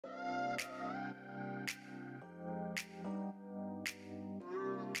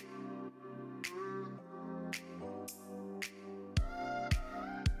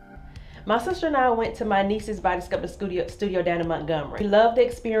My sister and I went to my niece's body sculpting studio down in Montgomery. We loved the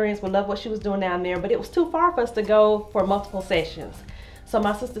experience, we loved what she was doing down there, but it was too far for us to go for multiple sessions. So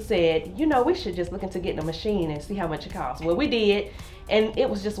my sister said, you know, we should just look into getting a machine and see how much it costs. Well, we did, and it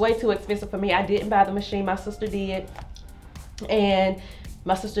was just way too expensive for me. I didn't buy the machine, my sister did, and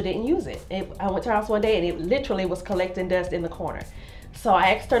my sister didn't use it. I went to her house one day and it literally was collecting dust in the corner. So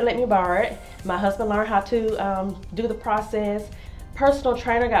I asked her to let me borrow it. My husband learned how to do the process. Personal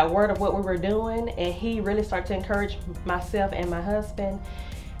trainer got word of what we were doing, and he really started to encourage myself and my husband.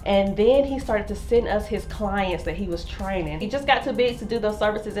 And then he started to send us his clients that he was training. He just got too big to do those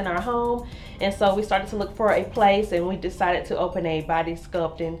services in our home, and so we started to look for a place, and we decided to open a body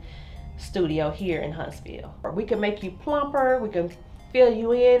sculpting studio here in Huntsville. We can make you plumper, we can fill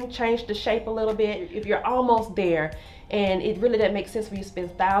you in, change the shape a little bit. If you're almost there and it really doesn't make sense for you to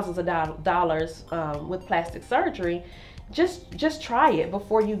spend thousands of dollars with plastic surgery, just try it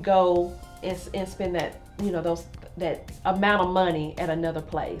before you go and spend that, you know, that amount of money at another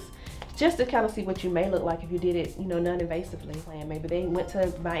place, just to kind of see what you may look like if you did it, you know, non-invasively. And maybe they went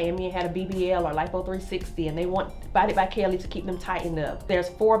to Miami and had a BBL or Lipo 360, and they want Bodied by KLE to keep them tightened up. There's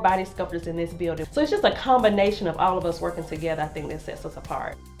 4 body sculptors in this building, so it's just a combination of all of us working together, I think, that sets us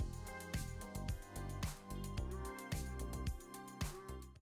apart.